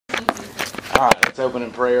All right, let's open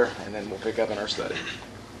in prayer, and then we'll pick up in our study.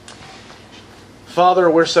 Father,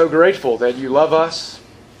 we're so grateful that you love us.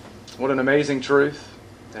 What an amazing truth,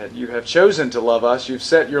 that you have chosen to love us. You've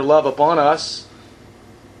set your love upon us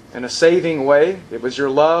in a saving way. It was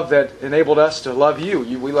your love that enabled us to love you.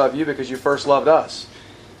 We love you because you first loved us.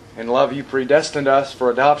 In love, you predestined us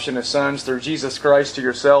for adoption as sons through Jesus Christ to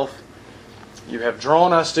yourself. You have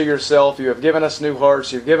drawn us to yourself. You have given us new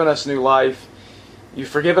hearts. You've given us new life. You've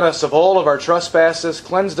forgiven us of all of our trespasses,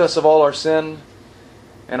 cleansed us of all our sin,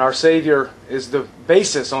 and our Savior is the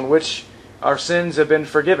basis on which our sins have been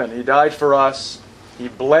forgiven. He died for us. He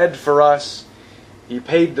bled for us. He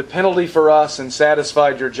paid the penalty for us and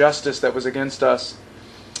satisfied your justice that was against us.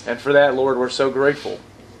 And for that, Lord, we're so grateful.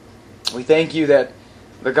 We thank you that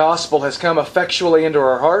the gospel has come effectually into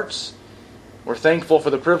our hearts. We're thankful for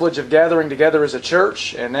the privilege of gathering together as a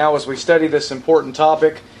church. And now as we study this important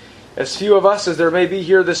topic, as few of us as there may be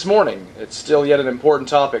here this morning, it's still yet an important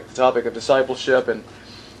topic, the topic of discipleship. And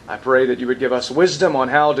I pray that you would give us wisdom on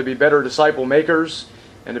how to be better disciple makers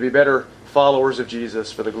and to be better followers of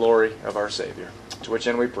Jesus for the glory of our Savior. To which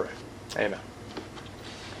end we pray. Amen.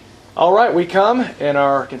 All right, we come in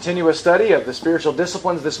our continuous study of the spiritual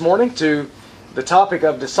disciplines this morning to the topic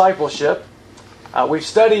of discipleship. We've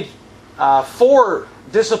studied 4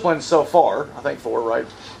 disciplines so far. I think 4, right?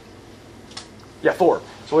 Yeah, 4.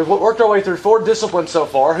 So we've worked our way through 4 disciplines so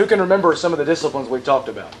far. Who can remember some of the disciplines we've talked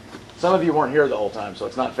about? Some of you weren't here the whole time, so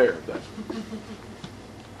it's not fair. But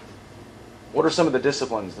what are some of the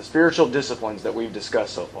disciplines, the spiritual disciplines that we've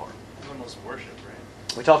discussed so far? Almost worship,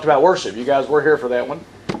 right? We talked about worship. You guys were here for that one,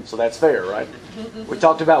 so that's fair, right? We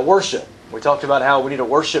talked about worship. We talked about how we need to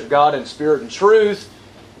worship God in spirit and truth.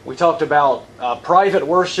 We talked about private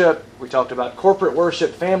worship. We talked about corporate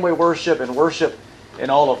worship, family worship, and worship in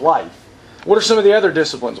all of life. What are some of the other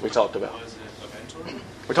disciplines we talked about?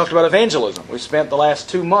 We talked about evangelism. We spent the last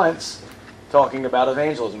 2 months talking about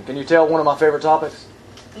evangelism. Can you tell one of my favorite topics?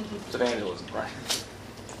 It's evangelism, right?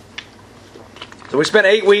 So we spent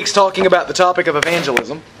 8 weeks talking about the topic of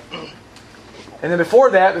evangelism. And then before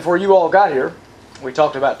that, before you all got here, we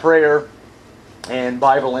talked about prayer and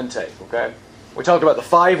Bible intake, okay? We talked about the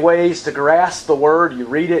 5 ways to grasp the Word. You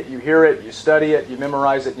read it, you hear it, you study it, you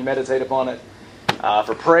memorize it, you meditate upon it.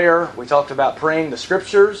 For prayer, we talked about praying the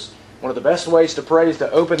Scriptures. One of the best ways to pray is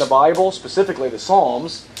to open the Bible, specifically the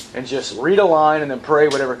Psalms, and just read a line and then pray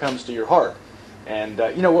whatever comes to your heart. And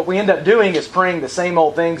what we end up doing is praying the same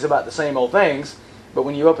old things about the same old things. But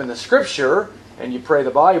when you open the Scripture and you pray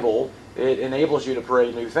the Bible, it enables you to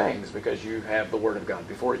pray new things because you have the Word of God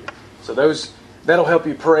before you. So that'll help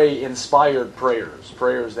you pray inspired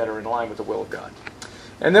prayers that are in line with the will of God.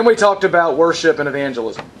 And then we talked about worship and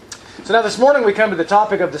evangelism. So now this morning we come to the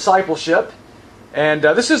topic of discipleship. And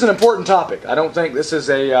this is an important topic. I don't think this is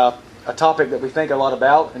a topic that we think a lot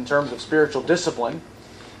about in terms of spiritual discipline.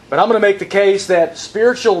 But I'm going to make the case that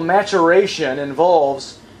spiritual maturation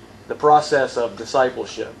involves the process of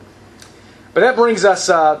discipleship. But that brings us,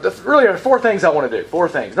 really are 4 things I want to do. 4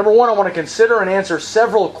 things. Number 1, I want to consider and answer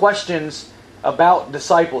several questions about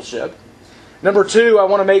discipleship. Number 2, I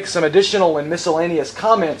want to make some additional and miscellaneous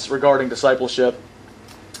comments regarding discipleship.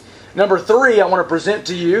 Number 3, I want to present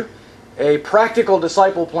to you a practical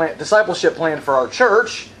discipleship plan for our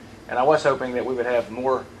church. And I was hoping that we would have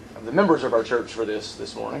more of the members of our church for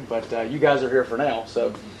this morning. But you guys are here for now.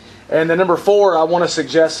 And then number 4, I want to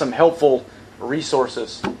suggest some helpful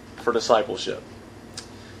resources for discipleship.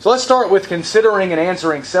 So let's start with considering and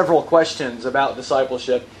answering several questions about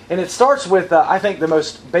discipleship. And it starts with, I think, the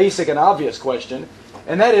most basic and obvious question.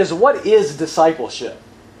 And that is, what is discipleship?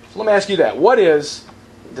 So let me ask you that. What is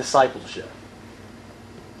discipleship?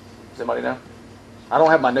 Does anybody know? I don't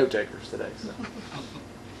have my note takers today. So.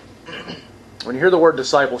 When you hear the word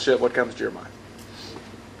discipleship, what comes to your mind?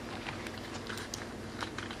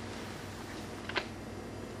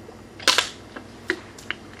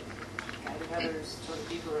 Guiding others toward a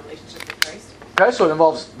deeper relationship with Christ. Okay, so it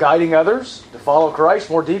involves guiding others to follow Christ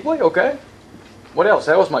more deeply. Okay. What else?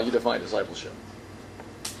 How else might you define discipleship?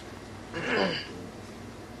 We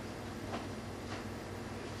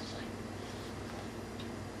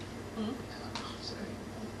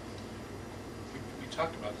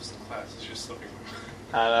talked about this in class. It's just slipping.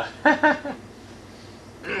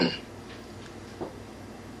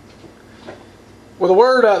 Well, the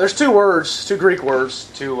word, there's 2 Greek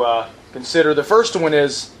words to consider. The first one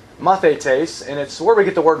is mathetes, and it's where we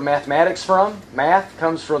get the word mathematics from. Math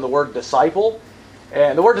comes from the word disciple.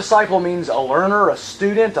 And the word disciple means a learner, a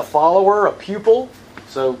student, a follower, a pupil.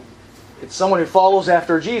 So it's someone who follows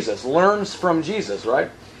after Jesus, learns from Jesus, right?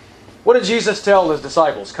 What did Jesus tell his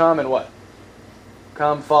disciples? Come and what?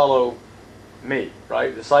 Come follow me,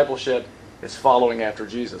 right? Discipleship is following after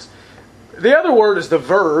Jesus. The other word is the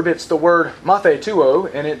verb. It's the word mathetuo,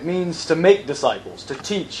 and it means to make disciples, to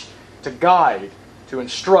teach, to guide, to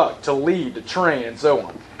instruct, to lead, to train, and so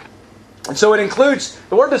on. And so it includes,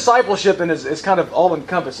 the word discipleship is kind of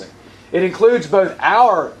all-encompassing. It includes both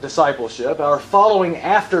our discipleship, our following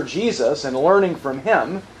after Jesus and learning from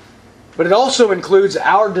Him, but it also includes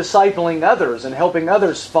our discipling others and helping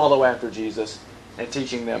others follow after Jesus and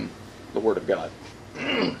teaching them the Word of God.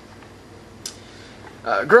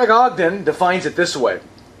 Greg Ogden defines it this way.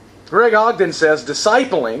 Greg Ogden says,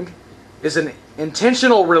 discipling is an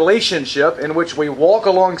intentional relationship in which we walk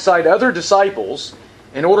alongside other disciples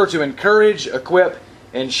in order to encourage, equip,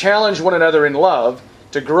 and challenge one another in love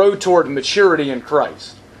to grow toward maturity in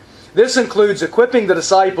Christ. This includes equipping the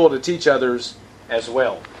disciple to teach others as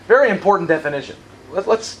well. Very important definition.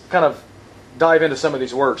 Let's kind of dive into some of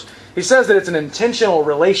these words. He says that it's an intentional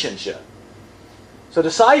relationship. So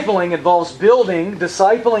discipling involves building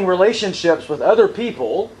discipling relationships with other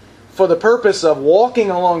people for the purpose of walking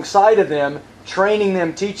alongside of them, training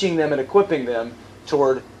them, teaching them, and equipping them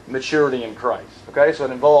toward maturity in Christ. Okay, so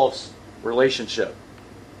it involves relationship.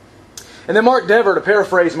 And then Mark Dever, to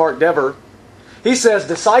paraphrase Mark Dever, he says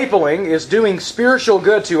discipling is doing spiritual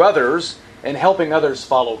good to others and helping others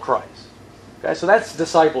follow Christ. Okay, so that's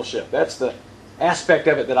discipleship. That's the aspect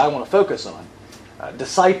of it that I want to focus on.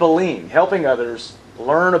 Discipling, helping others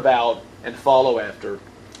learn about and follow after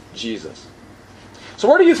Jesus. So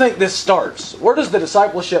where do you think this starts? Where does the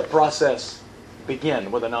discipleship process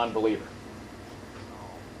begin with a non-believer?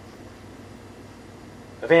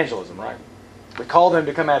 Evangelism, right? We call them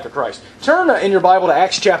to come after Christ. Turn in your Bible to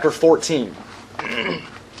Acts chapter 14.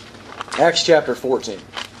 Acts chapter 14.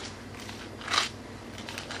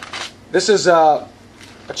 This is a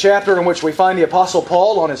chapter in which we find the Apostle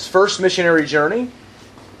Paul on his first missionary journey.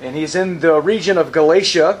 And he's in the region of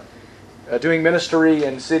Galatia, doing ministry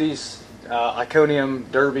in cities, Iconium,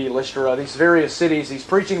 Derbe, Lystra, these various cities. He's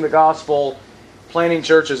preaching the gospel, planting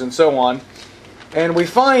churches, and so on. And we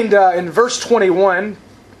find in verse 21,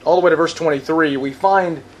 all the way to verse 23, we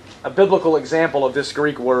find a biblical example of this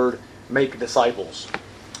Greek word, make disciples.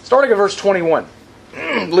 Starting at verse 21,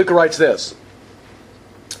 Luke writes this.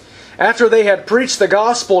 After they had preached the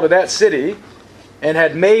gospel to that city and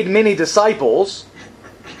had made many disciples.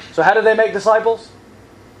 So how did they make disciples?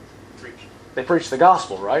 They preached the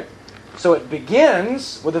gospel, right? So it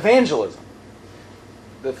begins with evangelism.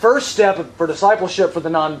 The first step for discipleship for the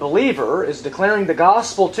non-believer is declaring the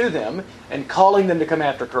gospel to them and calling them to come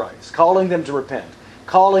after Christ, calling them to repent,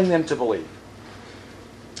 calling them to believe.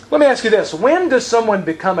 Let me ask you this. When does someone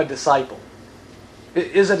become a disciple?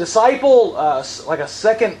 Is a disciple like a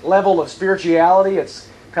second level of spirituality? It's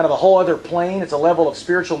kind of a whole other plane. It's a level of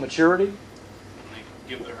spiritual maturity. When they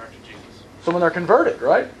give their heart to Jesus. So when they're converted,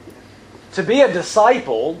 right? To be a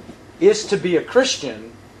disciple is to be a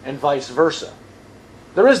Christian and vice versa.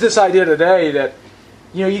 There is this idea today that,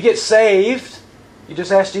 you get saved, you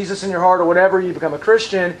just ask Jesus in your heart or whatever, you become a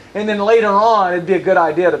Christian, and then later on it'd be a good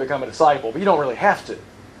idea to become a disciple, but you don't really have to.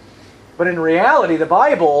 But in reality, the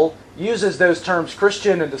Bible uses those terms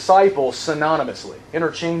Christian and disciple synonymously,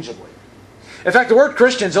 interchangeably. In fact, the word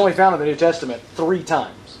Christian is only found in the New Testament 3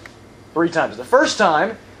 times. 3 times. The first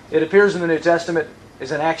time it appears in the New Testament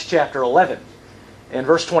is in Acts chapter 11. In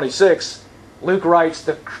verse 26, Luke writes,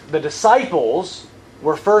 the disciples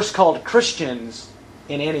were first called Christians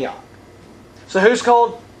in Antioch. So who's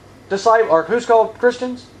called who's called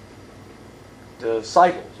Christians?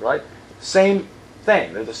 Disciples, right? Same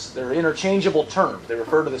thing. They're interchangeable terms. They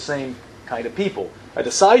refer to the same kind of people. A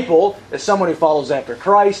disciple is someone who follows after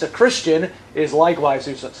Christ. A Christian is likewise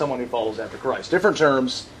someone who follows after Christ. Different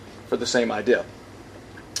terms for the same idea.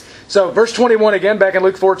 So, verse 21 again, back in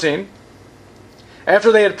Luke 14.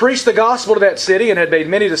 After they had preached the gospel to that city and had made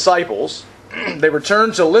many disciples, they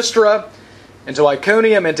returned to Lystra and to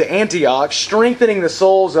Iconium and to Antioch, strengthening the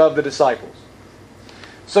souls of the disciples.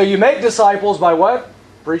 So you make disciples by what?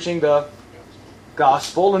 Preaching the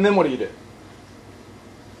gospel. And then what do?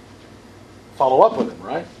 Follow up with them,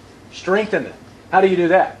 right? Strengthen them. How do you do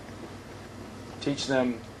that? Teach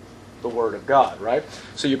them the Word of God, right?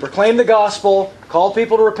 So you proclaim the gospel, call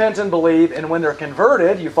people to repent and believe, and when they're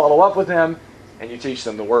converted, you follow up with them and you teach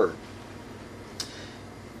them the Word.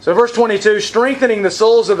 So verse 22, strengthening the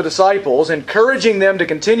souls of the disciples, encouraging them to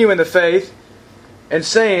continue in the faith, and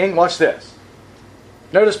saying, watch this.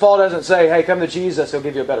 Notice Paul doesn't say, hey, come to Jesus, He'll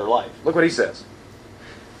give you a better life. Look what he says.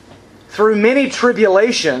 Through many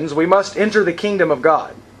tribulations, we must enter the kingdom of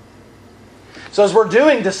God. So as we're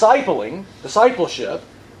doing discipleship,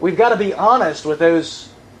 we've got to be honest with those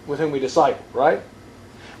with whom we disciple, right?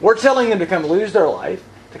 We're telling them to come lose their life,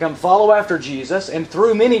 to come follow after Jesus, and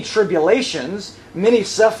through many tribulations, many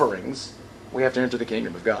sufferings, we have to enter the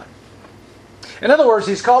kingdom of God. In other words,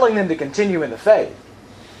 He's calling them to continue in the faith.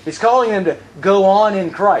 He's calling them to go on in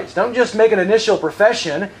Christ. Don't just make an initial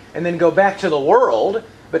profession and then go back to the world,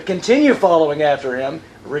 but continue following after Him,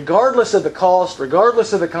 regardless of the cost,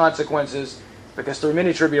 regardless of the consequences, because through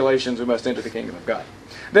many tribulations we must enter the kingdom of God.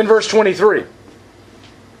 Then verse 23.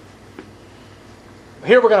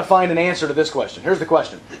 Here we're going to find an answer to this question. Here's the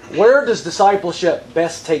question. Where does discipleship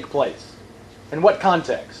best take place? In what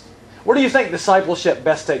context? Where do you think discipleship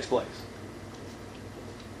best takes place?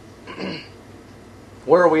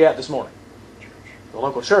 Where are we at this morning? The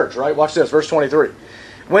local church, right? Watch this, verse 23.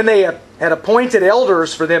 When they had appointed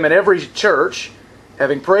elders for them in every church,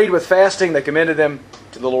 having prayed with fasting, they commended them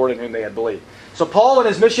to the Lord in whom they had believed. So Paul and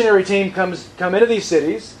his missionary team come into these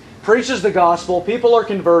cities, preaches the gospel, people are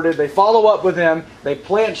converted, they follow up with him, they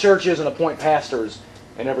plant churches and appoint pastors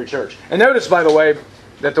in every church. And notice, by the way,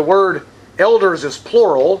 that the word elders is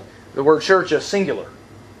plural, the word church is singular.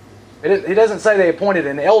 He doesn't say they appointed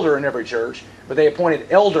an elder in every church, but they appointed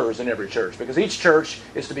elders in every church, because each church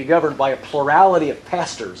is to be governed by a plurality of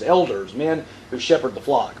pastors, elders, men who shepherd the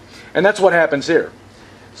flock. And that's what happens here.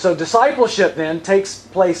 So discipleship then takes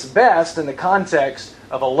place best in the context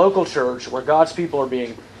of a local church where God's people are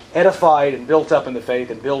being edified and built up in the faith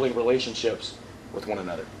and building relationships with one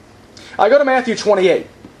another. I go to Matthew 28.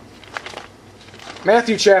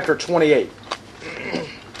 Matthew chapter 28.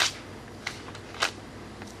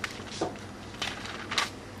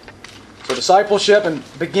 So discipleship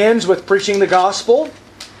begins with preaching the gospel,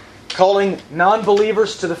 calling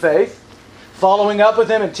non-believers to the faith, following up with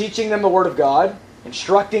them and teaching them the Word of God,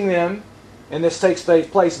 instructing them, and this takes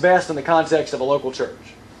place best in the context of a local church.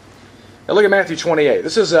 Now look at Matthew 28.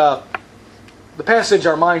 This is the passage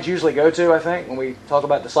our minds usually go to, I think, when we talk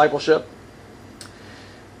about discipleship.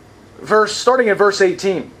 Starting at verse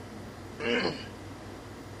 18.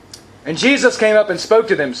 And Jesus came up and spoke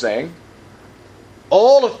to them, saying,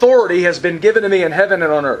 all authority has been given to me in heaven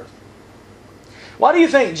and on earth. Why do you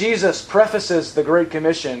think Jesus prefaces the Great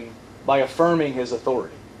Commission by affirming His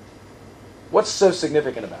authority? What's so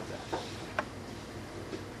significant about that?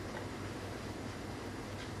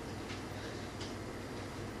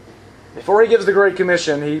 Before He gives the Great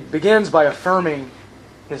Commission, He begins by affirming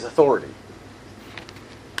His authority.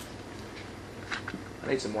 I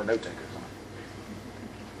need some more note takers.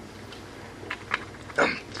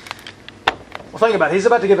 Well, think about it. He's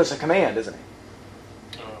about to give us a command, isn't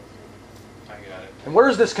he? Oh, I got it. And where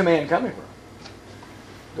is this command coming from?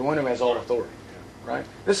 The one who has all authority. Right?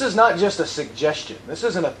 This is not just a suggestion. This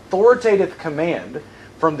is an authoritative command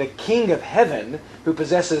from the King of Heaven who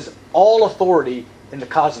possesses all authority in the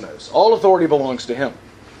cosmos. All authority belongs to Him.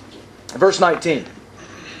 Verse 19.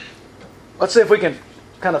 Let's see if we can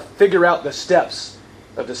kind of figure out the steps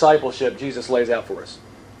of discipleship Jesus lays out for us.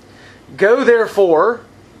 Go therefore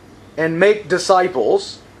and make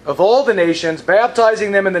disciples of all the nations,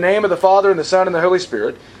 baptizing them in the name of the Father and the Son and the Holy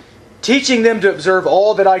Spirit, teaching them to observe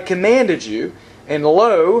all that I commanded you, and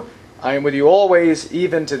lo, I am with you always,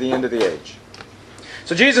 even to the end of the age.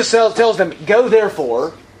 So Jesus tells them, go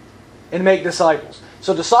therefore and make disciples.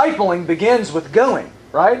 So discipling begins with going,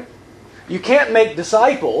 right? You can't make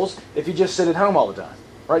disciples if you just sit at home all the time,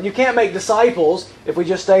 right? You can't make disciples if we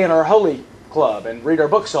just stay in our holy club and read our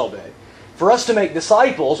books all day. For us to make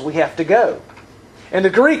disciples, we have to go. And the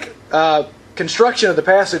Greek construction of the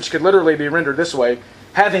passage could literally be rendered this way,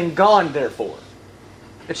 having gone therefore.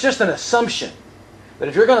 It's just an assumption that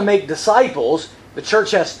if you're going to make disciples, the church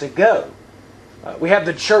has to go. We have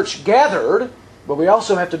the church gathered, but we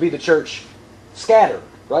also have to be the church scattered,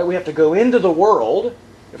 right? We have to go into the world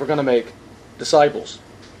if we're going to make disciples.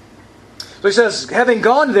 So he says, having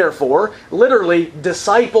gone therefore, literally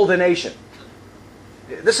disciple the nation.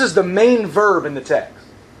 This is the main verb in the text.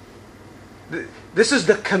 This is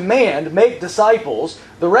the command, make disciples.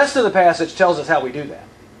 The rest of the passage tells us how we do that.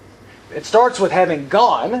 It starts with having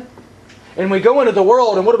gone, and we go into the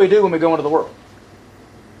world, and what do we do when we go into the world?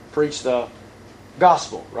 Preach the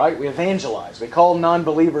gospel, right? We evangelize. We call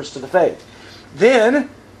non-believers to the faith. Then,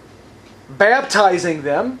 baptizing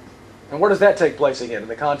them, and where does that take place again? In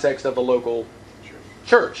the context of the local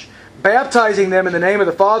church. Baptizing them in the name of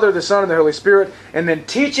the Father, the Son, and the Holy Spirit, and then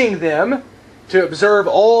teaching them to observe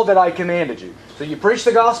all that I commanded you. So you preach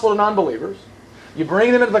the gospel to non-believers, you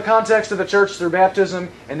bring them into the context of the church through baptism,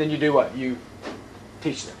 and then you do what? You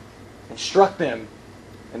teach them. Instruct them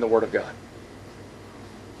in the Word of God.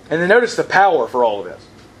 And then notice the power for all of this.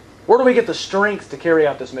 Where do we get the strength to carry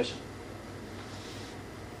out this mission?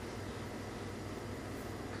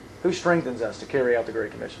 Who strengthens us to carry out the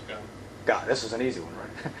Great Commission? God. God. This is an easy one,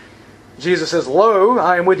 right? Jesus says, "Lo,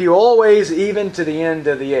 I am with you always, even to the end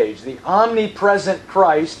of the age." The omnipresent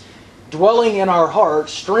Christ dwelling in our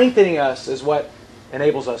hearts, strengthening us, is what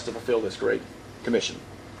enables us to fulfill this Great Commission.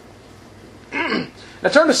 Now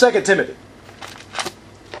turn to 2 Timothy.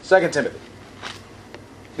 2 Timothy.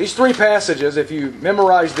 These three passages, if you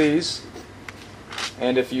memorize these,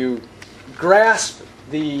 and if you grasp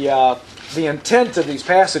the intent of these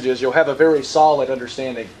passages, you'll have a very solid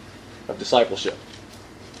understanding of discipleship.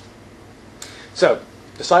 So,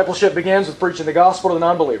 discipleship begins with preaching the gospel to the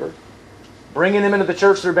non-believer, bringing them into the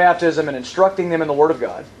church through baptism, and instructing them in the Word of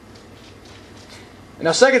God. And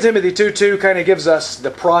now 2 Timothy 2:2 kind of gives us the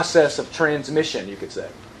process of transmission, you could say.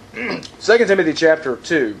 2 Timothy chapter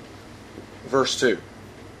 2, verse 2.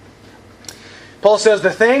 Paul says, "The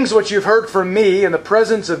things which you've heard from me in the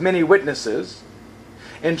presence of many witnesses,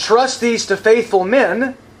 entrust these to faithful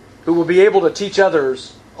men who will be able to teach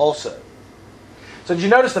others also." So did you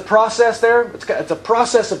notice the process there? It's a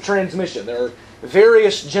process of transmission. There are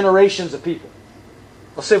various generations of people.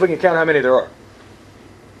 Let's see if we can count how many there are.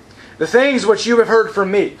 The things which you have heard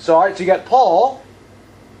from me. So, all right, so you got Paul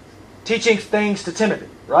teaching things to Timothy,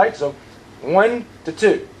 right? So 1 to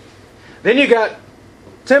 2. Then you got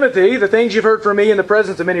Timothy, the things you've heard from me in the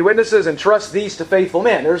presence of many witnesses, entrust these to faithful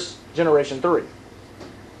men. There's generation 3.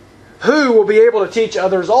 Who will be able to teach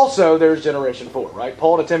others also? There's generation 4, right?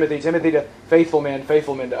 Paul to Timothy, Timothy to faithful men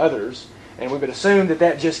to others. And we would assume that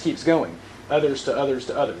that just keeps going. Others to others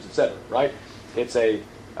to others, etc., right? It's a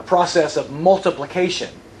process of multiplication,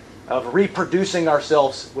 of reproducing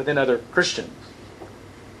ourselves within other Christians.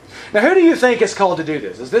 Now, who do you think is called to do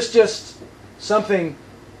this? Is this just something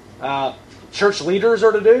church leaders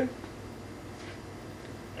are to do?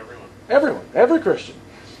 Everyone. Everyone. Every Christian.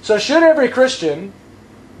 So should every Christian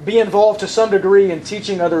be involved to some degree in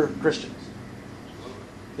teaching other Christians?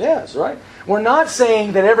 Yes, right? We're not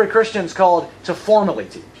saying that every Christian is called to formally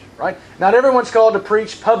teach, right? Not everyone's called to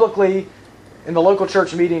preach publicly in the local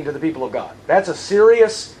church meeting to the people of God. That's a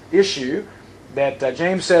serious issue that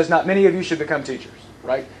James says not many of you should become teachers,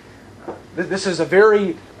 right? This is a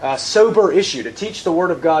very sober issue, to teach the Word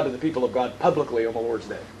of God to the people of God publicly on the Lord's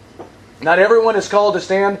Day. Not everyone is called to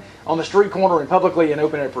stand on the street corner and publicly and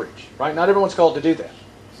open air preach, right? Not everyone's called to do that.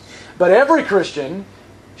 But every Christian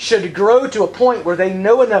should grow to a point where they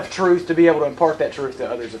know enough truth to be able to impart that truth to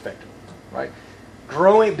others effectively, right?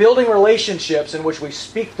 Building relationships in which we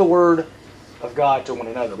speak the Word of God to one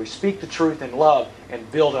another. We speak the truth in love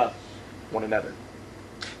and build up one another.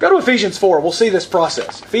 Go to Ephesians 4. We'll see this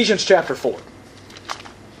process. Ephesians chapter 4.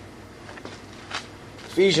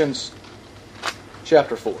 Ephesians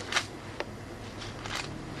chapter 4.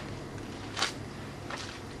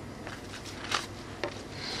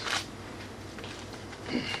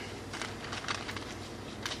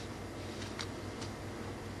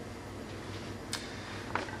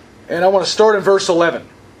 And I want to start in verse 11.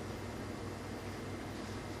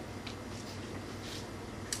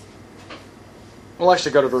 We'll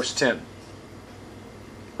actually go to verse 10.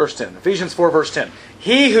 Verse 10. Ephesians 4, verse 10.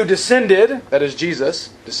 He who descended, that is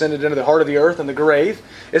Jesus, descended into the heart of the earth and the grave,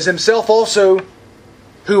 is himself also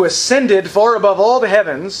who ascended far above all the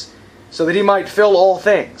heavens, so that he might fill all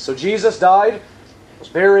things. So Jesus died, was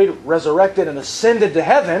buried, resurrected, and ascended to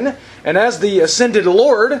heaven. And as the ascended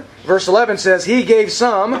Lord, verse 11 says, He gave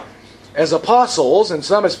some as apostles, and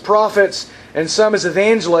some as prophets, and some as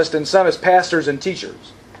evangelists, and some as pastors and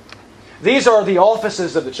teachers. These are the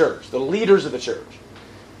offices of the church, the leaders of the church.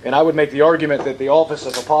 And I would make the argument that the office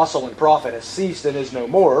of apostle and prophet has ceased and is no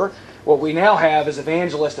more. What we now have is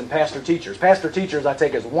evangelists and pastor teachers. Pastor teachers I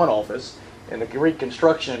take as one office. In the Greek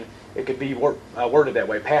construction, it could be worded that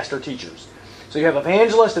way, pastor teachers. So you have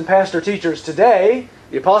evangelists and pastor teachers today.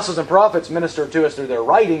 The apostles and prophets minister to us through their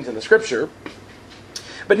writings in the Scripture.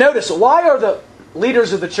 But notice, why are the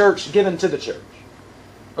leaders of the church given to the church?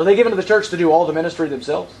 Are they given to the church to do all the ministry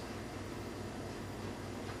themselves?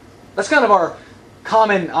 That's kind of our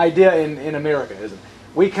common idea in America, isn't it?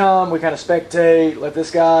 We come, we kind of spectate, let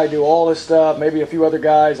this guy do all this stuff, maybe a few other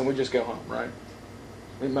guys, and we just go home, right?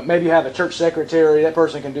 Maybe you have a church secretary, that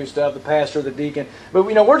person can do stuff, the pastor, the deacon. But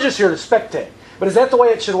we're just here to spectate. But is that the way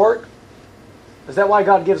it should work? Is that why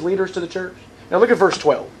God gives leaders to the church? Now look at verse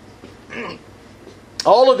 12.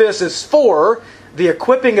 All of this is for the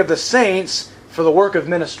equipping of the saints for the work of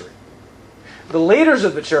ministry. The leaders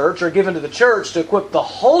of the church are given to the church to equip the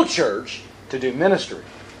whole church to do ministry.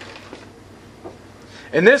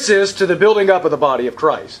 And this is to the building up of the body of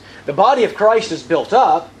Christ. The body of Christ is built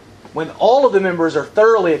up when all of the members are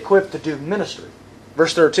thoroughly equipped to do ministry.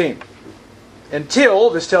 Verse 13. Until,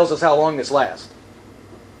 this tells us how long this lasts.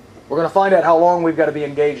 We're going to find out how long we've got to be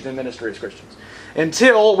engaged in ministry as Christians.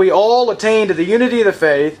 Until we all attain to the unity of the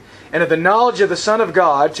faith and of the knowledge of the Son of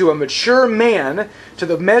God, to a mature man, to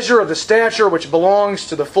the measure of the stature which belongs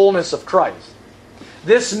to the fullness of Christ.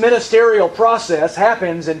 This ministerial process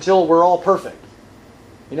happens until we're all perfect.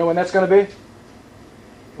 You know when that's going to be?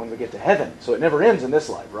 When we get to heaven. So it never ends in this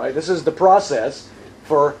life, right? This is the process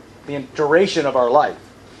for the duration of our life.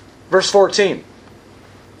 Verse 14.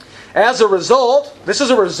 As a result, this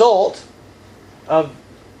is a result of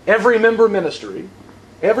every member ministry,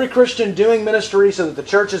 every Christian doing ministry so that the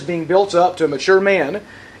church is being built up to a mature man,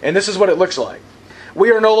 and this is what it looks like.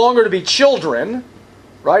 We are no longer to be children,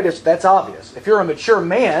 right? That's obvious. If you're a mature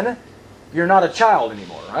man, you're not a child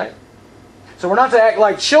anymore, right? So we're not to act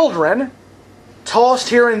like children, tossed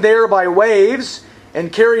here and there by waves and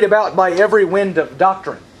carried about by every wind of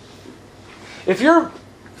doctrine. If you're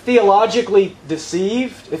theologically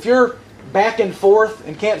deceived, if you're back and forth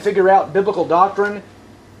and can't figure out biblical doctrine,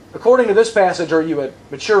 according to this passage, are you a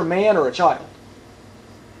mature man or a child?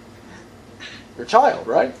 You're a child,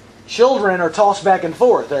 right? Children are tossed back and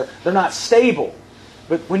forth. They're not stable.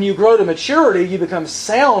 But when you grow to maturity, you become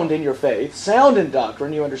sound in your faith, sound in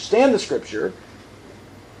doctrine, you understand the Scripture.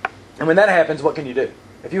 And when that happens, what can you do?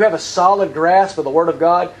 If you have a solid grasp of the Word of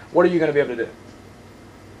God, what are you going to be able to do?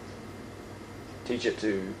 Teach it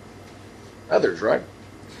to others, right?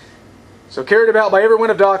 So carried about by every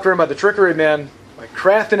wind of doctrine, by the trickery of men, by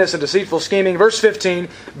craftiness and deceitful scheming. Verse 15,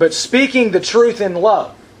 but speaking the truth in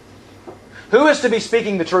love. Who is to be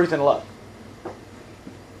speaking the truth in love?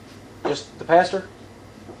 Just the pastor?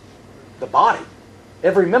 The body.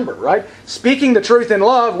 Every member, right? Speaking the truth in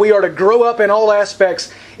love, we are to grow up in all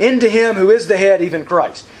aspects into Him who is the head, even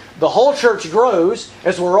Christ. The whole church grows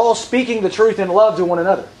as we're all speaking the truth in love to one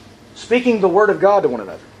another. Speaking the Word of God to one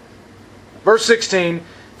another. Verse 16,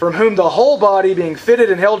 from whom the whole body being fitted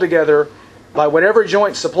and held together by whatever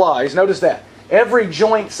joint supplies. Notice that. Every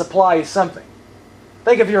joint supplies something.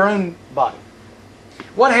 Think of your own body.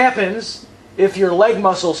 What happens if your leg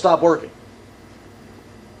muscles stop working?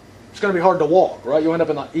 It's going to be hard to walk, right? You end up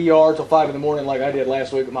in the ER till 5 in the morning like I did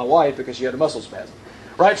last week with my wife because she had a muscle spasm.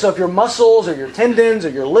 Right? So if your muscles or your tendons or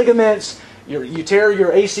your ligaments, you tear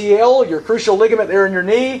your ACL, your crucial ligament there in your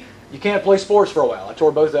knee, you can't play sports for a while. I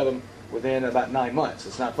tore both of them within about 9 months.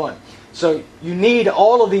 It's not fun. So you need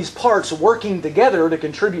all of these parts working together to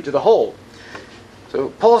contribute to the whole.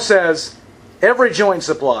 So Paul says, every joint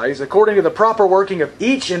supplies, according to the proper working of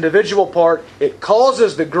each individual part, it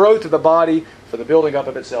causes the growth of the body for the building up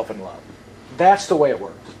of itself in love. That's the way it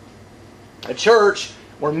works. A church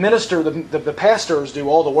where the pastors do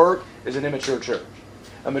all the work is an immature church.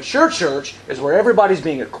 A mature church is where everybody's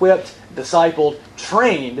being equipped, discipled,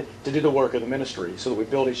 trained to do the work of the ministry so that we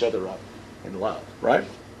build each other up in love. Right?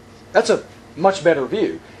 That's a much better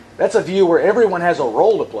view. That's a view where everyone has a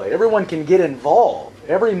role to play. Everyone can get involved.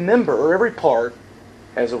 Every member, every part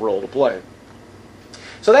has a role to play.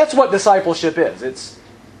 So that's what discipleship is. It's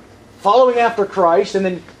following after Christ and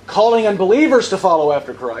then calling unbelievers to follow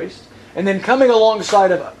after Christ and then coming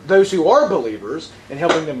alongside of those who are believers and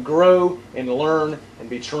helping them grow and learn and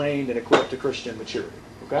be trained and equipped to Christian maturity.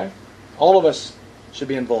 Okay? All of us should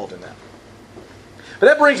be involved in that. But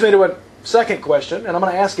that brings me to a second question, and I'm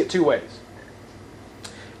going to ask it two ways.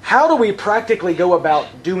 How do we practically go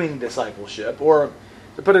about doing discipleship? Or,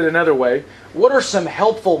 to put it another way, what are some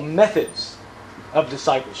helpful methods of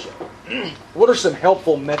discipleship? What are some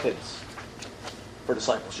helpful methods for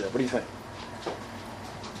discipleship? What do you think?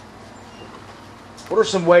 What are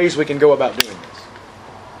some ways we can go about doing this?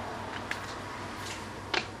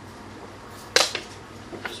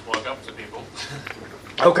 Just walk up to people.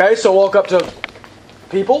 Okay, so walk up to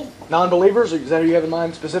people, non-believers. Is that who you have in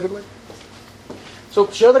mind specifically? So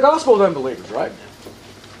share the gospel with unbelievers, right?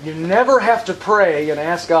 You never have to pray and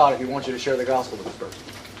ask God if He wants you to share the gospel with this person.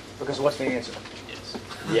 Because what's the answer? Yes.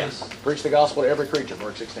 Yes. Preach the gospel to every creature,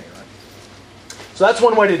 Mark 16, right? So that's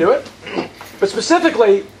one way to do it. But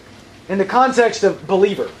specifically, in the context of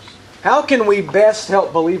believers, how can we best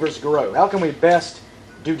help believers grow? How can we best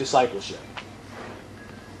do discipleship?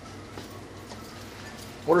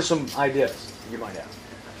 What are some ideas you might have?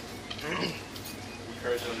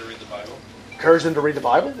 Encourage them to read the Bible. Encourage them to read the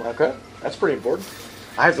Bible? Okay. That's pretty important.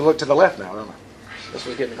 I have to look to the left now, don't I? This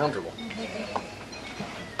was getting comfortable.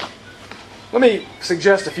 Let me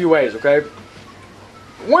suggest a few ways, okay?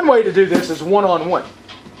 One way to do this is one-on-one.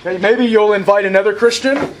 Okay? Maybe you'll invite another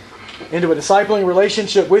Christian into a discipling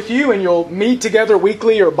relationship with you, and you'll meet together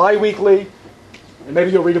weekly or bi-weekly, and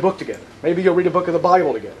maybe you'll read a book together. Maybe you'll read a book of the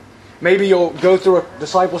Bible together. Maybe you'll go through a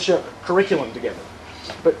discipleship curriculum together.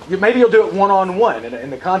 But maybe you'll do it one-on-one, in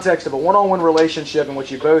the context of a one-on-one relationship in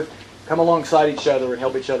which you both come alongside each other and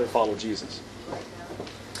help each other follow Jesus.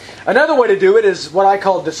 Another way to do it is what I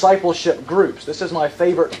call discipleship groups. This is my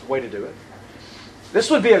favorite way to do it.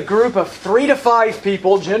 This would be a group of 3 to 5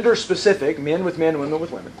 people, gender-specific, men with men, women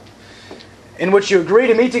with women, in which you agree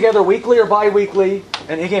to meet together weekly or bi-weekly.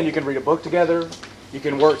 And again, you can read a book together, you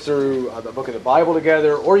can work through the book of the Bible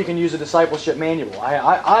together, or you can use a discipleship manual.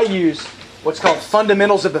 I use what's called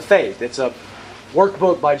Fundamentals of the Faith. It's a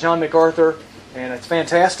workbook by John MacArthur, and it's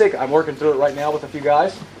fantastic. I'm working through it right now with a few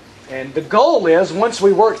guys. And the goal is, once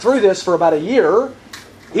we work through this for about a year,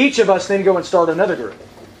 each of us then go and start another group.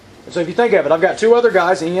 And so if you think of it, I've got 2 other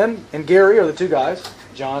guys, Ian and Gary are the 2 guys.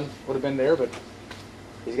 John would have been there, but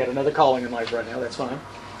he's got another calling in life right now, that's fine.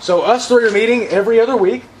 So us 3 are meeting every other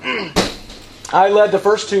week. I led the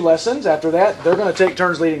first 2 lessons. After that, they're going to take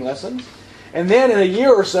turns leading lessons. And then in a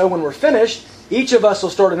year or so, when we're finished, each of us will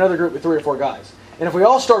start another group with 3 or 4 guys. And if we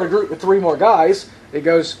all start a group with 3 more guys, it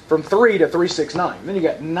goes from 3 to 3, 6, 9. Then you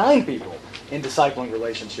got 9 people in discipling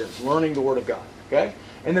relationships, learning the Word of God. Okay?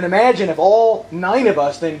 And then imagine if all 9 of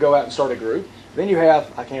us then go out and start a group, then you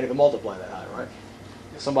have, I can't even multiply that high, right?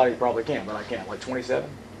 Somebody probably can, but I can't. Like 27?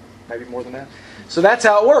 Maybe more than that. So that's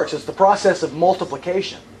how it works. It's the process of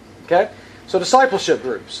multiplication. Okay? So discipleship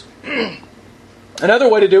groups. Another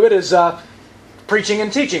way to do it is preaching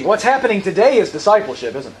and teaching. What's happening today is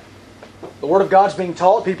discipleship, isn't it? The Word of God's being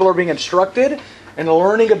taught, people are being instructed, and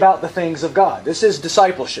learning about the things of God. This is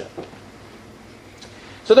discipleship.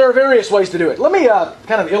 So there are various ways to do it. Let me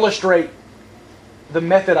kind of illustrate the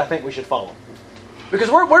method I think we should follow.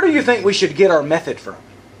 Because where do you think we should get our method from?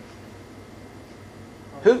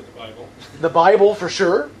 Who? The Bible. The Bible, for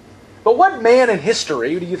sure. But what man in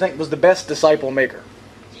history do you think was the best disciple maker?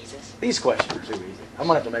 Jesus. These questions are too easy. I'm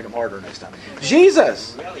going to have to make them harder next time.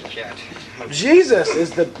 Jesus. Really can't. Jesus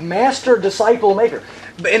is the master disciple maker.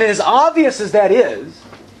 And as obvious as that is,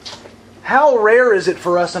 how rare is it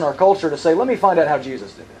for us in our culture to say, let me find out how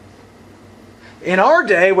Jesus did it? In our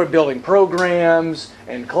day, we're building programs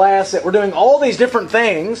and classes. We're doing all these different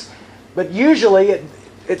things, but usually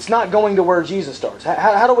it's not going to where Jesus starts.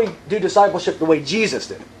 How do we do discipleship the way Jesus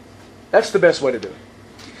did it? That's the best way to do it.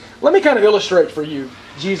 Let me kind of illustrate for you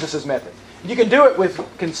Jesus' method. You can do it with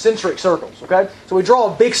concentric circles, okay? So we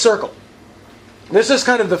draw a big circle. This is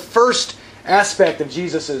kind of the first aspect of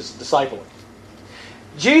Jesus' discipling.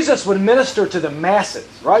 Jesus would minister to the masses,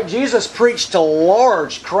 right? Jesus preached to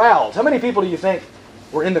large crowds. How many people do you think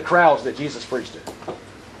were in the crowds that Jesus preached to?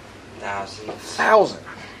 Thousands. 1,000.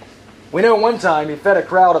 We know one time he fed a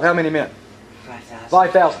crowd of how many men? 5,000.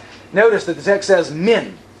 5,000. Notice that the text says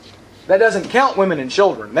men. That doesn't count women and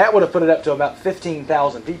children. That would have put it up to about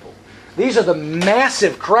 15,000 people. These are the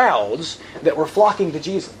massive crowds that were flocking to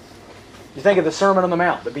Jesus. You think of the Sermon on the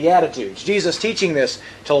Mount, the Beatitudes. Jesus teaching this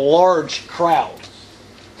to large crowds.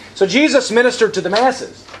 So Jesus ministered to the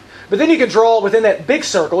masses. But then you can draw, within that big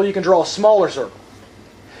circle, you can draw a smaller circle.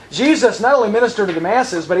 Jesus not only ministered to the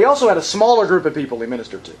masses, but he also had a smaller group of people he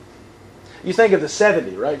ministered to. You think of the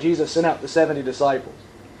 70, right? Jesus sent out the 70 disciples.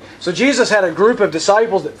 So Jesus had a group of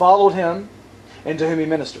disciples that followed him and to whom he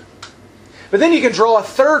ministered. But then you can draw a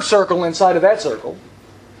third circle inside of that circle,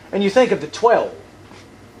 and you think of the 12.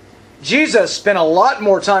 Jesus spent a lot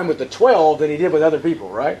more time with the 12 than he did with other people,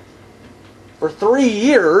 right? For 3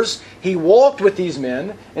 years, he walked with these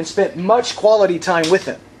men and spent much quality time with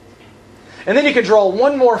them. And then you can draw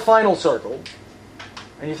one more final circle,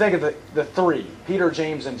 and you think of the 3, Peter,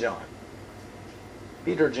 James, and John.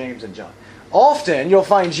 Peter, James, and John. Often, you'll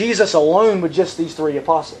find Jesus alone with just these 3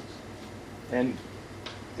 apostles. And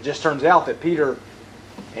it just turns out that Peter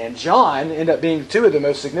and John end up being 2 of the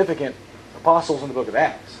most significant apostles in the book of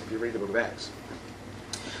Acts, if you read the book of Acts.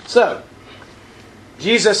 So,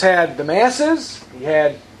 Jesus had the masses, he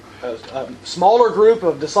had a smaller group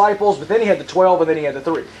of disciples, but then he had the 12, and then he had the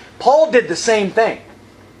 3. Paul did the same thing.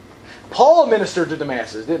 Paul ministered to the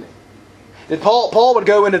masses, didn't he? Paul would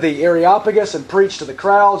go into the Areopagus and preach to the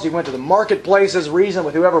crowds. He went to the marketplaces, reasoned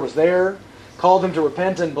with whoever was there, called them to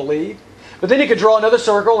repent and believe. But then you could draw another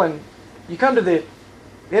circle, and you come to the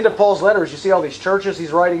end of Paul's letters, you see all these churches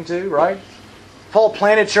he's writing to, right? Paul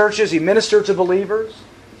planted churches, he ministered to believers.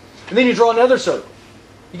 And then you draw another circle.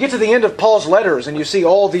 You get to the end of Paul's letters, and you see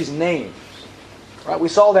all these names. Right? We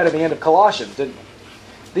saw that at the end of Colossians, didn't we?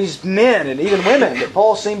 These men and even women that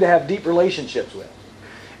Paul seemed to have deep relationships with.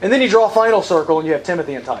 And then you draw a final circle, and you have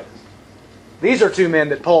Timothy and Titus. These are 2 men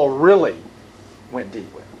that Paul really went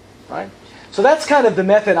deep with. Right? So that's kind of the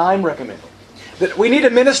method I'm recommending. That we need to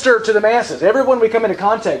minister to the masses. Everyone we come into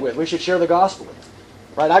contact with, we should share the gospel with.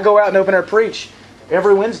 Right? I go out and open air preach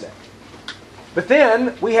every Wednesday. But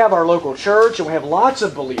then we have our local church and we have lots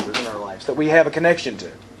of believers in our lives that we have a connection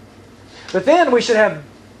to. But then we should have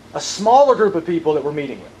a smaller group of people that we're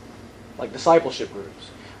meeting with, like discipleship groups,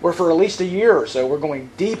 where for at least a year or so we're going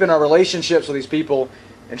deep in our relationships with these people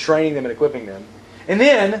and training them and equipping them. And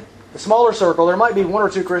then, the smaller circle, there might be one or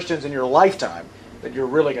two Christians in your lifetime that you're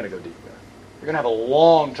really going to go deep with. You're going to have a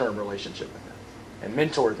long-term relationship with them and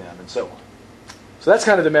mentor them and so on. So that's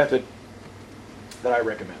kind of the method that I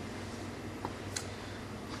recommend.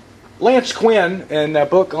 Lance Quinn, in a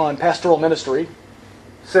book on pastoral ministry,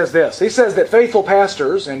 says this. He says that faithful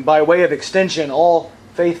pastors, and by way of extension all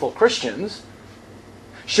faithful Christians,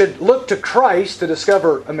 should look to Christ to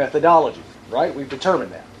discover a methodology. Right? We've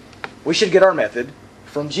determined that. We should get our method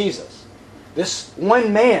from Jesus. This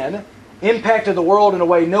one man impacted the world in a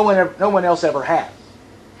way no one else ever has.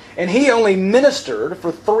 And he only ministered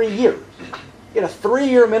for 3 years. He had a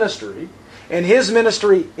 3-year ministry, and his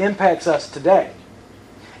ministry impacts us today.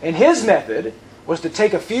 And his method was to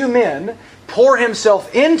take a few men, pour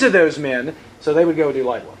himself into those men, so they would go do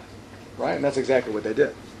likewise. Right? And that's exactly what they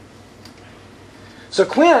did. So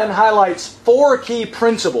Quinn highlights 4 key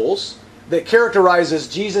principles that characterizes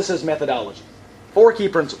Jesus' methodology. 4 key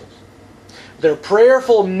principles. They're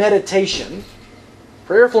prayerful meditation,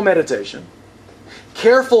 careful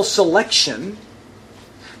selection,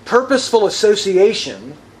 purposeful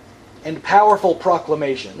association, and powerful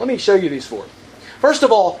proclamation. Let me show you these 4. First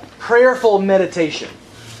of all, prayerful meditation.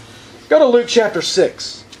 Go to Luke chapter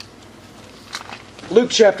 6.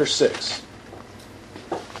 Luke chapter 6.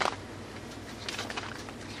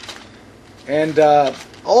 And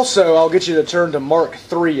also, I'll get you to turn to Mark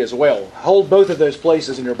 3 as well. Hold both of those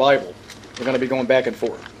places in your Bible. We're going to be going back and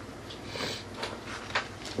forth.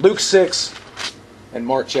 Luke 6 and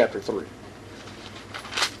Mark chapter 3.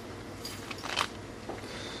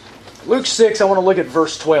 Luke 6, I want to look at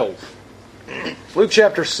verse 12. Luke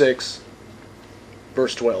chapter 6,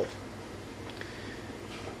 verse 12.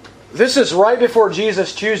 This is right before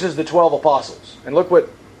Jesus chooses the 12 apostles. And look what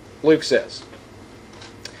Luke says.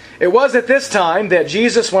 It was at this time that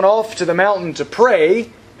Jesus went off to the mountain to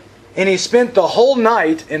pray, and he spent the whole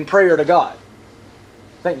night in prayer to God.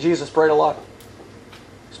 I think Jesus prayed a lot.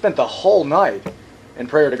 Spent the whole night in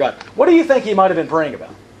prayer to God. What do you think he might have been praying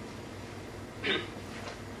about?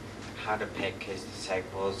 How to pick his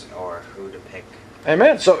disciples or who to pick.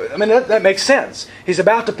 Amen. So, that makes sense. He's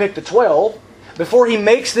about to pick the 12. Before he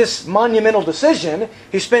makes this monumental decision,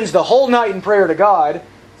 he spends the whole night in prayer to God.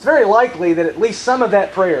 It's very likely that at least some of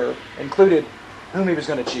that prayer included whom he was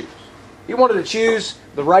going to choose. He wanted to choose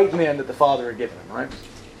the right men that the Father had given him, right?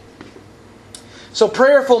 So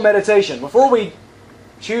prayerful meditation. Before we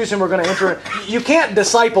choose whom we're going to enter, you can't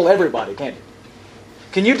disciple everybody, can you?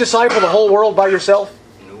 Can you disciple the whole world by yourself?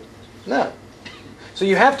 No. So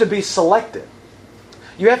you have to be selective.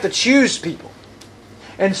 You have to choose people.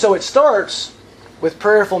 And so it starts with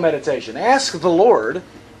prayerful meditation. Ask the Lord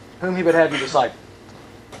whom he would have you disciple.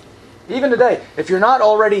 Even today, if you're not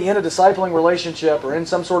already in a discipling relationship or in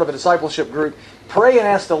some sort of a discipleship group, pray and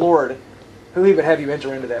ask the Lord who he would have you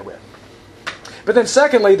enter into that with. But then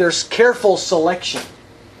secondly, there's careful selection.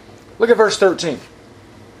 Look at verse 13.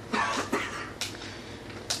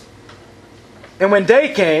 And when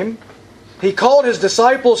day came, he called his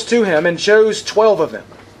disciples to him and chose 12 of them.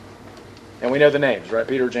 And we know the names, right?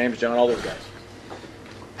 Peter, James, John, all those guys.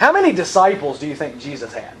 How many disciples do you think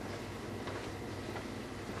Jesus had?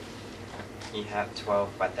 He had 12,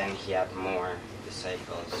 but then he had more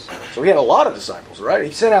disciples. So he had a lot of disciples, right?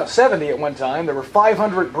 He sent out 70 at one time. There were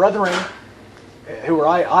 500 brethren who were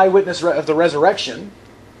eyewitness of the resurrection.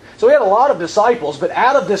 So he had a lot of disciples, but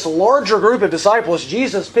out of this larger group of disciples,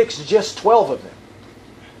 Jesus picks just 12 of them.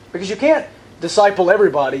 Because you can't disciple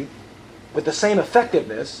everybody with the same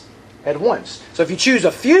effectiveness at once. So if you choose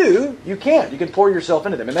a few, you can't. You can pour yourself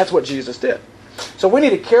into them. And that's what Jesus did. So we need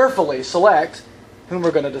to carefully select whom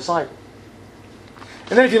we're going to disciple.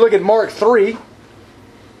 And then if you look at Mark 3,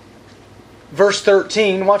 verse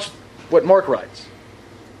 13, watch what Mark writes.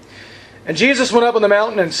 And Jesus went up on the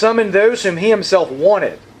mountain and summoned those whom he himself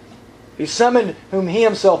wanted. He summoned whom he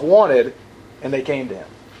himself wanted, and they came to him.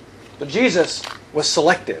 So Jesus was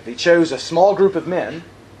selective. He chose a small group of men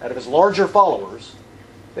out of his larger followers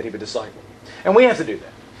that he would disciple. And we have to do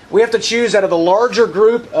that. We have to choose out of the larger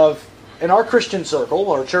group of, in our Christian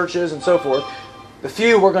circle, our churches and so forth, the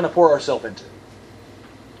few we're going to pour ourselves into.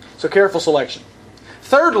 So careful selection.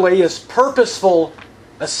 Thirdly is purposeful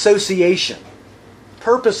association.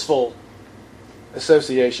 Purposeful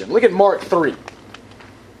association. Look at Mark 3,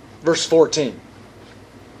 verse 14.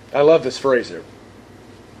 I love this phrase here.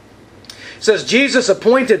 It says, Jesus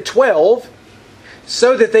appointed 12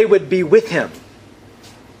 so that they would be with him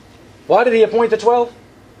Why did He appoint the 12?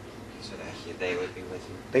 So that they would be with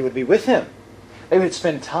him. They would be with Him. They would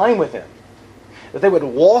spend time with Him. That they would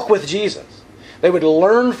walk with Jesus. They would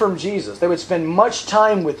learn from Jesus. They would spend much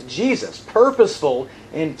time with Jesus. Purposeful,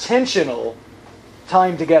 intentional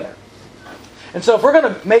time together. And so if we're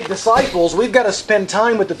going to make disciples, we've got to spend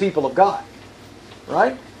time with the people of God.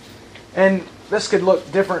 Right? And this could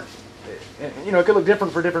look different. You know, it could look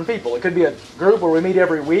different for different people. It could be a group where we meet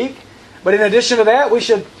every week. But in addition to that, we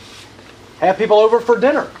should have people over for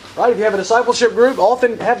dinner. Right? If you have a discipleship group,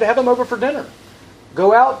 often have to have them over for dinner.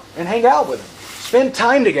 Go out and hang out with them. Spend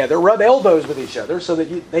time together. Rub elbows with each other so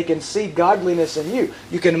that they can see godliness in you.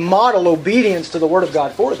 You can model obedience to the Word of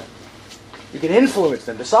God for them. You can influence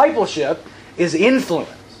them. Discipleship is influence.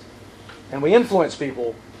 And we influence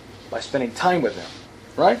people by spending time with them.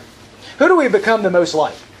 Right? Who do we become the most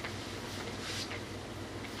like?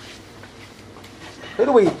 Who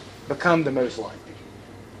do we become the most like?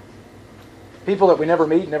 People that we never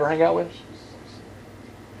meet, never hang out with?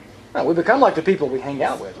 No, we become like the people we hang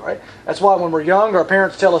out with, right? That's why when we're young, our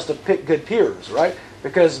parents tell us to pick good peers, right?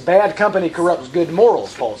 Because bad company corrupts good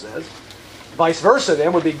morals, Paul says. Vice versa,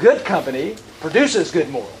 then, would be good company produces good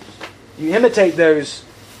morals. You imitate those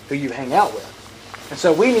who you hang out with. And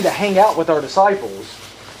so we need to hang out with our disciples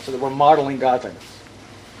so that we're modeling godliness.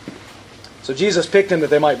 So Jesus picked them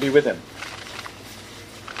that they might be with Him.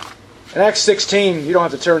 In Acts 16, you don't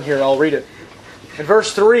have to turn here, I'll read it. In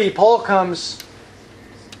verse 3, Paul comes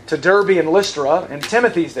to Derbe and Lystra, and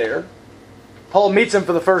Timothy's there. Paul meets him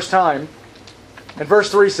for the first time. And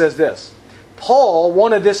verse 3 says this, Paul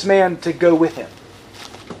wanted this man to go with him.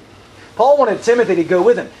 Paul wanted Timothy to go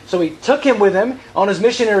with him. So he took him with him on his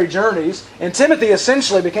missionary journeys, and Timothy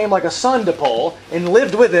essentially became like a son to Paul and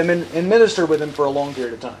lived with him and ministered with him for a long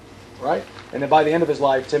period of time. Right? And then by the end of his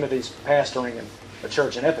life, Timothy's pastoring in a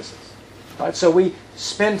church in Ephesus. Right? So we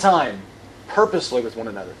spend time purposely with one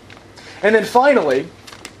another. And then finally,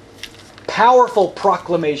 powerful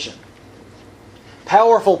proclamation.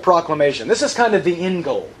 Powerful proclamation. This is kind of the end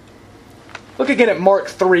goal. Look again at Mark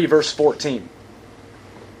 3, verse 14.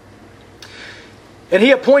 And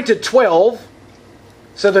He appointed 12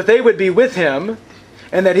 so that they would be with Him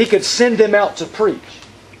and that He could send them out to preach.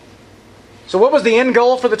 So what was the end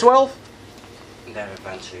goal for the 12? That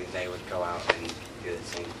eventually they would go out and do the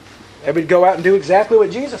same. They would go out and do exactly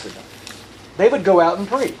what Jesus had done. They would go out and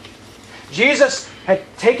preach. Jesus had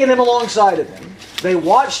taken them alongside of them. They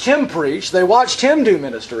watched Him preach. They watched Him do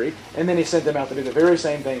ministry. And then He sent them out to do the very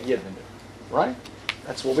same thing He had been doing. Right?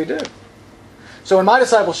 That's what we do. So in my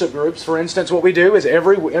discipleship groups, for instance, what we do is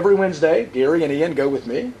every Wednesday, Gary and Ian go with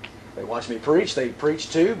me. They watch me preach. They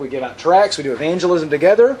preach too. We give out tracts. We do evangelism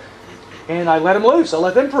together. And I let them loose. I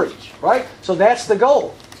let them preach. Right? So that's the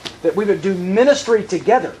goal. That we would do ministry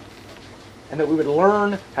together. And that we would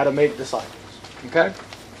learn how to make disciples. Okay?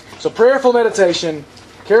 So prayerful meditation,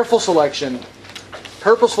 careful selection,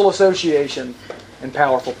 purposeful association, and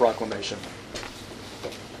powerful proclamation.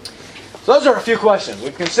 So those are a few questions.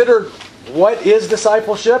 We've considered what is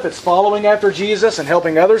discipleship. It's following after Jesus and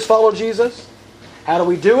helping others follow Jesus. How do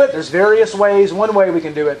we do it? There's various ways. One way we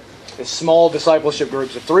can do it is small discipleship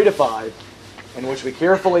groups of 3 to 5 in which we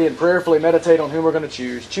carefully and prayerfully meditate on whom we're going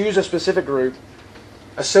to choose a specific group,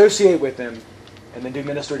 associate with them, and then do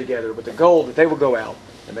ministry together with the goal that they will go out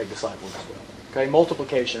and make disciples as well. Okay,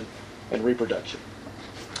 multiplication and reproduction.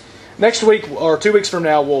 Next week, or 2 weeks from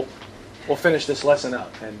now, we'll finish this lesson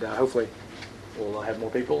up, and hopefully we'll have more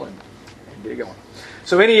people and get it going.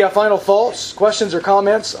 So any final thoughts, questions, or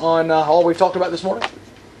comments on all we've talked about this morning?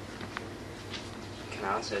 You can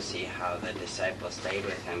also see how the disciples stayed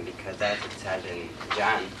with Him, because as it said in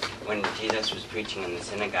John, when Jesus was preaching in the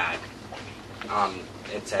synagogue,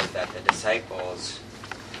 it says that the disciples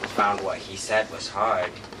found what He said was hard,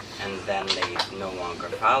 and then they no longer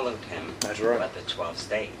followed Him. That's right. But the 12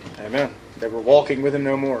 stayed. Amen. They were walking with Him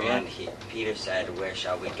no more, right? And Peter said, "Where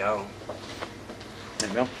shall we go?"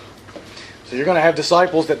 Amen. So you're going to have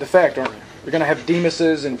disciples that defect, aren't you? You're going to have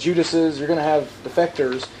Demuses and Judases. You're going to have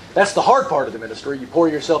defectors. That's the hard part of the ministry. You pour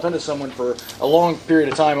yourself into someone for a long period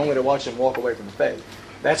of time only to watch them walk away from the faith.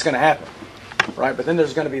 That's going to happen, right? But then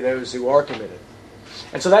there's going to be those who are committed.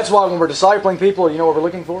 And so that's why when we're discipling people, you know what we're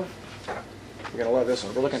looking for? You're going to love this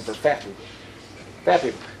one. We're looking for fat people. Fat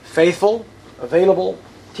people. Faithful, available,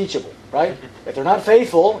 teachable, right? If they're not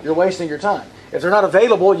faithful, you're wasting your time. If they're not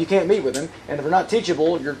available, you can't meet with them. And if they're not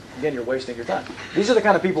teachable, you're wasting your time. These are the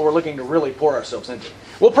kind of people we're looking to really pour ourselves into.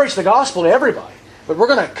 We'll preach the gospel to everybody, but we're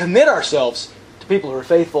going to commit ourselves to people who are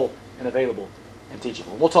faithful and available and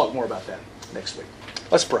teachable. We'll talk more about that next week.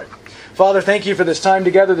 Let's pray. Father, thank you for this time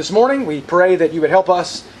together this morning. We pray that you would help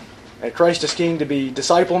us at Christ is King to be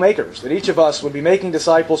disciple makers, that each of us would be making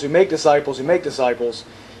disciples who make disciples who make disciples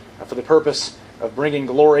for the purpose of bringing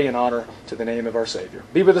glory and honor to the name of our Savior.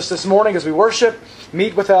 Be with us this morning as we worship.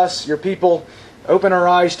 Meet with us, your people. Open our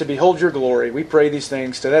eyes to behold your glory. We pray these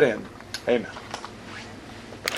things to that end. Amen.